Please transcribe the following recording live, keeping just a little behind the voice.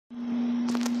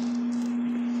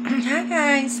Hi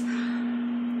guys,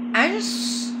 I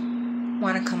just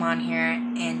want to come on here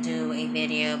and do a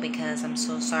video because I'm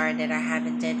so sorry that I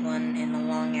haven't did one in a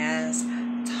long ass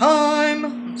time.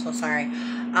 I'm so sorry.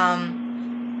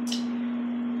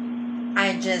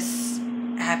 I just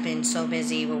have been so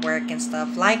busy with work and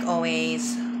stuff. Like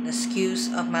always, the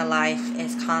excuse of my life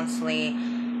is constantly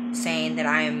saying that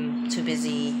I am too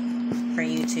busy for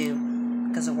YouTube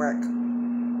because of work.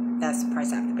 That's the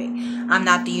price I have to pay. I'm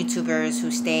not the YouTubers who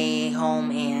stay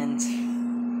home and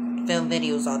film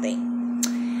videos all day.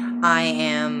 I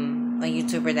am a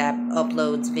YouTuber that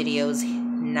uploads videos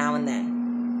now and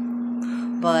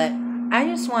then. But I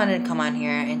just wanted to come on here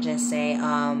and just say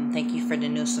thank you for the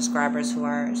new subscribers who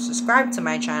are subscribed to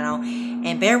my channel.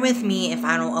 And bear with me if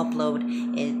I don't upload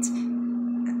it.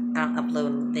 I don't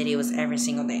upload videos every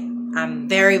single day. I'm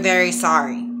very, very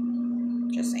sorry.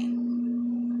 Just saying.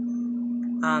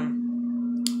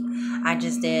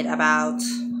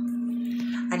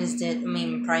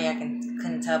 Probably I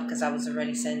couldn't tell because I was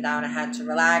already sitting down. I had to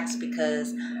relax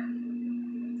because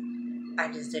I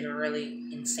just did a really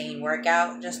insane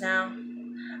workout just now.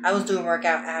 I was doing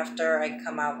workout after I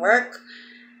come out work.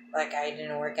 Like I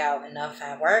didn't work out enough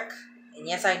at work. And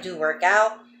yes, I do work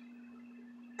out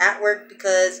at work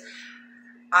because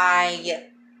I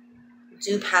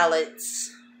do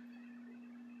pallets.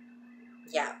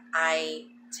 Yeah, I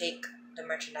take the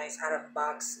merchandise out of the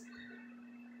box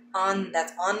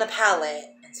that's on the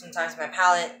pallet, and sometimes my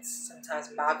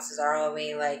boxes are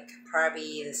always like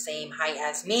probably the same height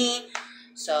as me,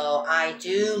 so I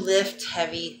do lift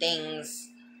heavy things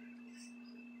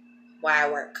while I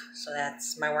work. So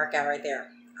that's my workout right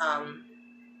there.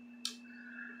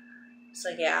 So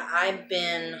yeah, I've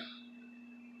been,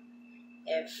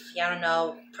 if y'all don't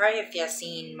know, probably if y'all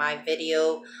seen my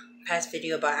past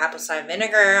video about apple cider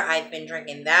vinegar, I've been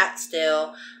drinking that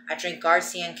still. I drink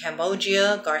Garcinia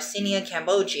Cambogia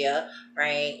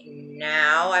right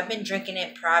now. I've been drinking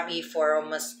it probably for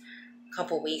almost a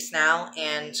couple weeks now,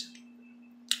 and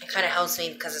it kind of helps me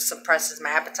because it suppresses my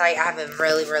appetite. I have a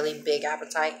really, really big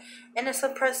appetite, and I just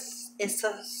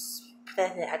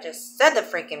said the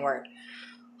freaking word.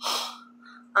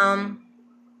 And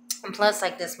plus,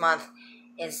 like, this month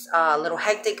is a little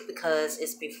hectic because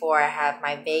it's before I have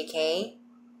my vacay.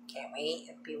 Can't wait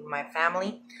to be with my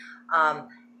family.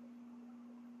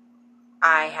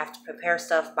 I have to prepare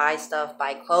stuff, buy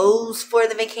clothes for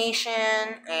the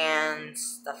vacation and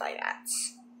stuff like that.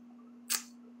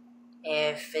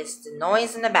 If it's the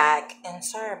noise in the back, and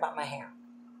sorry about my hair.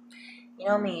 You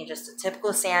know me, just a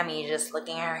typical Sammy, just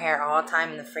looking at her hair all the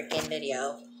time in the freaking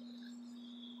video.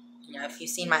 You know, if you've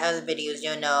seen my other videos,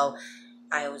 you'll know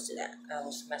I always do that. I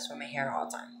always mess with my hair all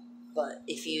the time. But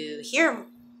if you hear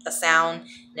a sound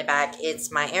in the back, it's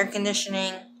my air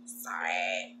conditioning. Sorry.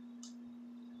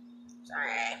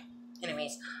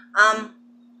 Anyways,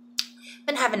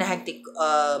 been having a hectic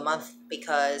month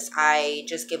because I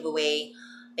just give away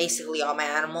basically all my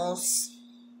animals.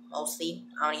 Mostly.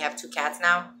 I only have 2 cats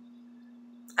now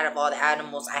out of all the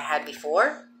animals I had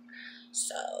before.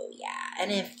 So, yeah.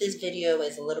 And if this video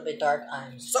is a little bit dark,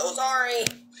 I'm so sorry.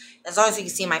 As long as you can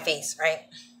see my face, right?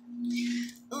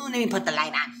 Ooh, let me put the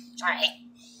light on. Sorry.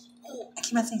 Ooh, I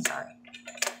keep on saying sorry.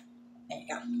 There you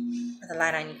go. Put the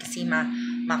light on, you can see my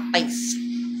face.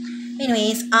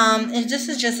 Anyways, and this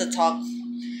is just a talk.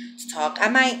 I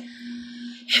might,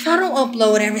 if I don't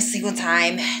upload every single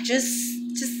time, just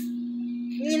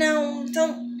you know,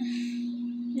 don't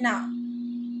not,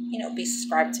 be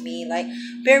subscribed to me. Like,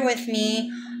 bear with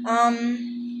me.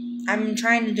 I'm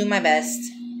trying to do my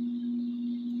best.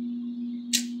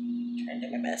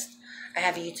 I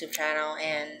have a YouTube channel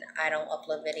and I don't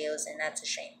upload videos, and that's a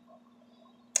shame.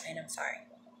 And I'm sorry.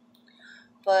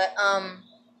 But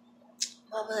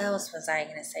what else was I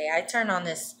gonna say? I turned on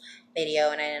this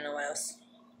video and I didn't know what else.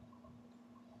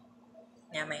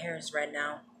 Yeah, my hair is red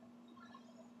now.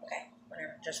 Okay,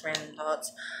 whatever. Just random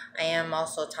thoughts. I am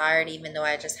also tired, even though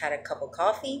I just had a cup of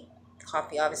coffee.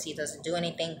 Coffee obviously doesn't do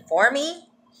anything for me.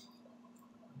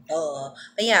 But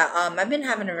yeah, I've been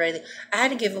having I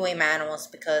had to give away my animals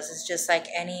because it's just like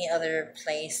any other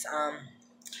place.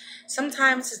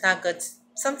 Sometimes it's not good.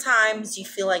 Sometimes you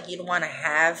feel like you don't want to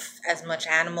have as much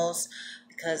animals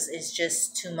because it's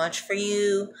just too much for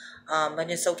you.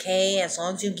 But it's okay as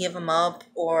long as you give them up,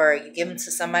 or you give them to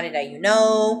somebody that you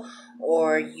know,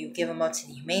 or you give them up to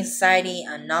the Humane Society,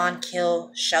 a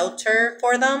non-kill shelter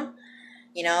for them.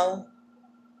 You know,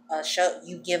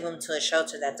 you give them to a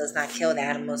shelter that does not kill the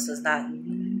animals, does not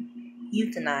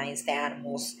euthanize the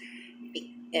animals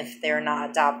if they're not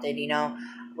adopted,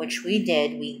 which we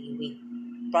did. We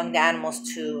brought the animals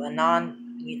to a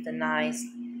non-euthanized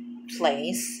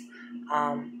place.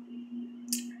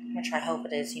 which I hope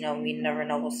it is. You know, we never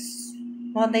know what's...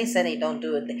 Well, they said they don't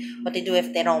do it. What they do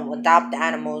if they don't adopt the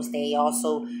animals, they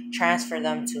also transfer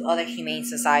them to other humane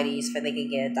societies for they can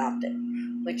get adopted,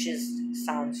 which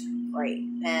sounds great.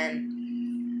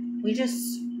 And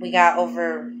we got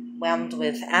overwhelmed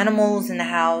with animals in the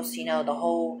house. You know, the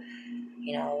whole,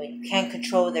 you know, you can't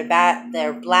control their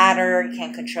bladder, you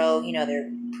can't control, you know, their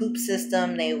poop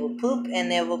system. They will poop and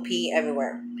they will pee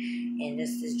everywhere. And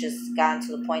this has just gotten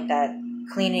to the point that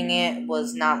cleaning it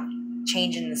was not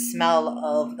changing the smell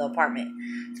of the apartment.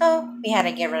 So we had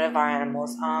to get rid of our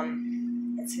animals.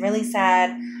 It's really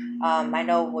sad. I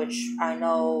know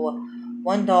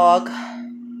one dog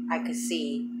I could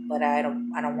see, but I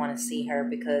don't want to see her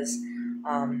because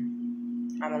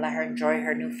I'm gonna let her enjoy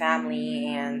her new family,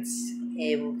 and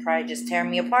it will probably just tear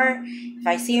me apart if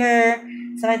I see her,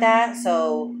 stuff like that.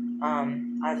 So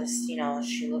I just, you know,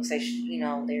 she looks like you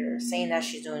know, they're saying that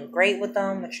she's doing great with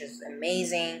them, which is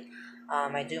amazing.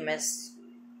 I do miss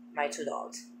my 2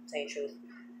 dogs, to tell you the truth.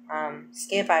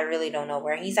 Skip, I really don't know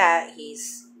where he's at.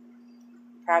 He's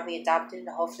probably adopted,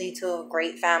 hopefully to a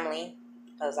great family,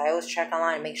 because I always check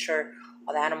online and make sure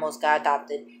all the animals got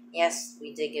adopted. Yes,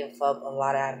 we did give up a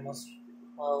lot of animals.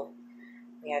 Well,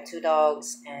 we had 2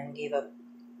 dogs and gave up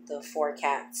the 4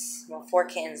 cats. Well, 4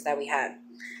 kittens that we had.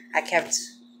 I kept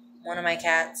one of my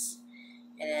cats,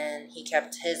 and then he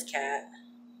kept his cat.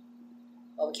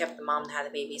 Well, we kept the mom that had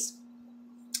the babies.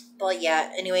 But yeah,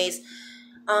 anyways,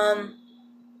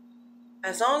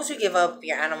 as long as you give up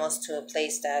your animals to a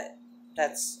place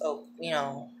that's you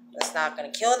know, that's not gonna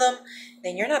kill them,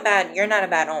 then you're not bad. You're not a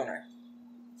bad owner.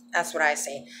 That's what I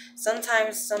say.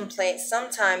 Sometimes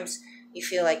you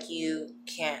feel like you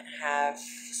can't have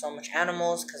so much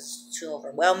animals because it's too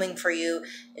overwhelming for you.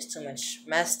 It's too much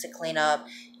mess to clean up.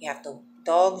 You have to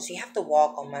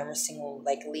walk them every single,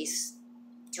 like, at least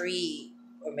 3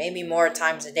 or maybe more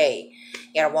times a day.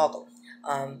 You gotta walk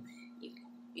them.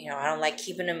 You know, I don't like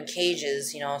keeping them in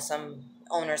cages. You know, some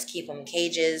owners keep them in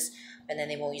cages and then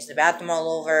they won't use the bathroom all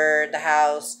over the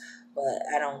house. But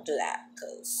I don't do that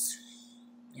because,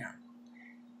 you know,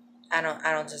 I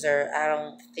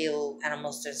don't feel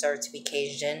animals deserve to be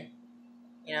caged in.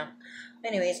 You know.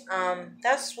 Anyways,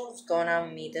 that's what's going on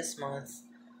with me this month.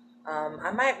 I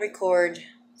might record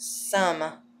some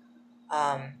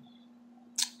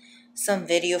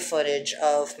video footage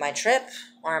of my trip,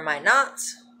 or I might not.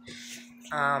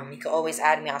 You can always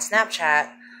add me on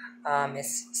Snapchat.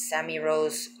 It's Sammy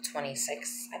Rose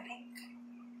 26, I think.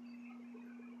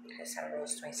 It's Sammy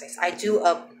Rose 26. I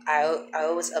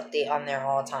always update on there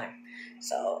all the time.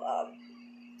 So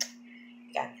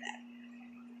got that.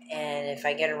 And if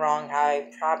I get it wrong, I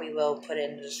probably will put it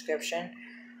in the description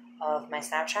of my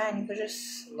Snapchat, and you could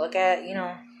just look at, you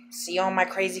know, see all my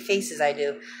crazy faces I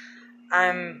do.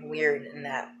 I'm weird in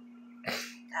that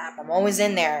app. I'm always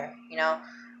in there, you know.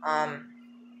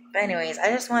 But anyways,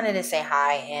 I just wanted to say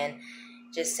hi and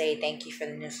just say thank you for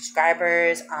the new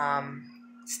subscribers.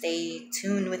 Stay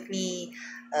tuned with me.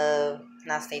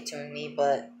 Not stay tuned with me,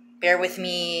 but bear with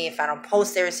me if I don't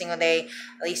post every single day.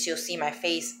 At least you'll see my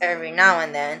face every now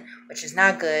and then, which is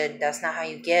not good. That's not how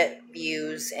you get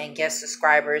views and get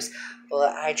subscribers.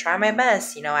 But I try my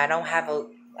best. You know, I don't have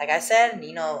like I said,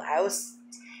 you know,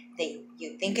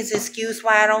 you think it's an excuse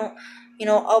why I don't, you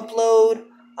know, upload.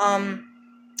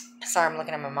 Sorry, I'm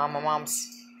looking at my mom. My mom's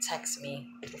texting me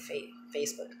through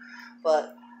Facebook.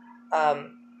 But, what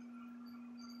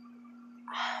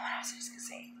else was I going to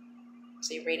say?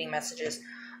 So you're reading messages.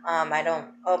 I don't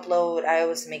upload. I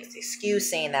always make the excuse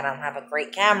saying that I don't have a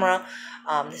great camera.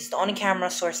 This is the only camera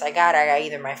source I got. I got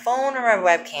either my phone or my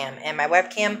webcam. And my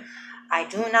webcam, I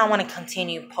do not want to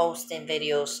continue posting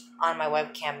videos on my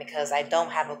webcam because I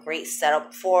don't have a great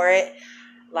setup for it.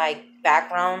 Like,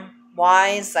 background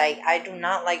wise, like, I do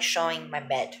not like showing my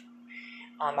bed.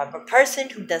 I'm a person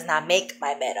who does not make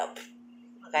my bed up.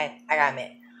 Okay, I gotta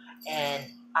admit. And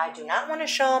I do not want to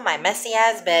show my messy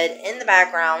ass bed in the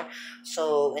background.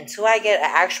 So until I get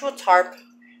an actual tarp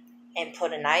and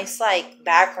put a nice, like,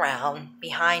 background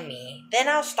behind me, then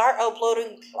I'll start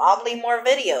uploading probably more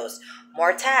videos,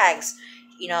 more tags.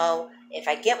 You know, if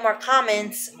I get more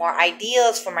comments, more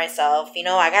ideas for myself, you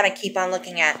know, I gotta keep on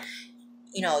looking at,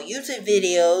 you know, YouTube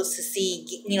videos to see,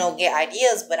 you know, get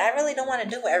ideas, but I really don't want to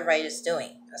do what everybody is doing.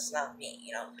 That's not me,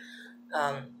 you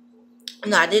know.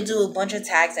 No, I did do a bunch of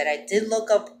tags that I did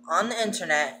look up on the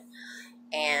internet,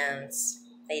 and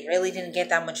they really didn't get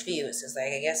that much views. It's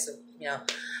like, I guess, you know,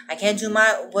 I can't do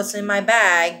what's in my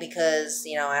bag because,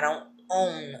 you know, I don't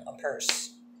own a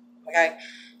purse. Okay,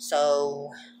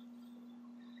 so,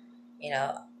 you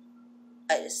know,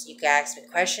 you can ask me a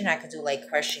question. I could do, like,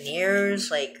 questionnaires,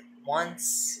 like,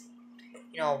 once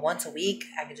you know, once a week.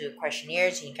 I could do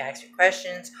questionnaires and you can ask your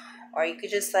questions, or you could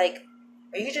just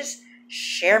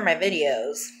share my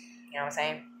videos. You know what I'm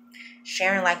saying?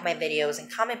 Share and like my videos and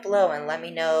comment below and let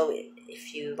me know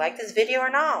if you like this video or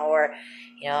not, or,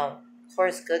 you know, of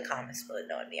course, good comments. But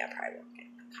knowing me, I probably won't get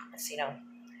good comments, you know.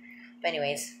 But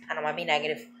anyways, I don't want to be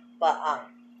negative, but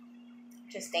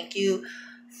just thank you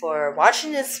for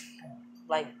watching this,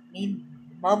 like me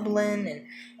mumbling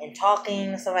and talking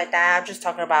and stuff like that. I'm just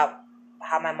talking about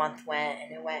how my month went,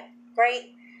 and it went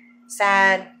great,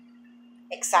 sad,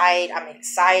 excited. I'm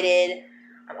excited.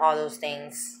 I'm all those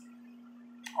things,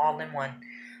 all in one.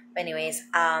 But anyways,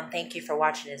 thank you for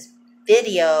watching this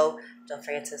video. Don't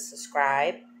forget to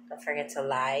subscribe. Don't forget to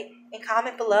like and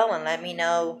comment below and let me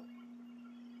know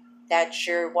that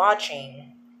you're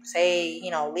watching. Say,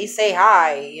 you know, at least say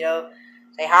hi, you know.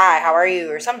 Say hi, how are you,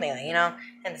 or something, you know.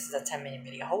 And this is a 10-minute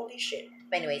video. Holy shit.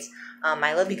 But anyways,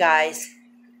 I love you guys.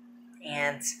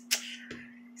 And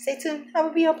stay tuned. I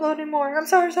will be uploading more. I'm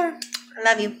sorry. I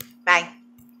love you. Bye.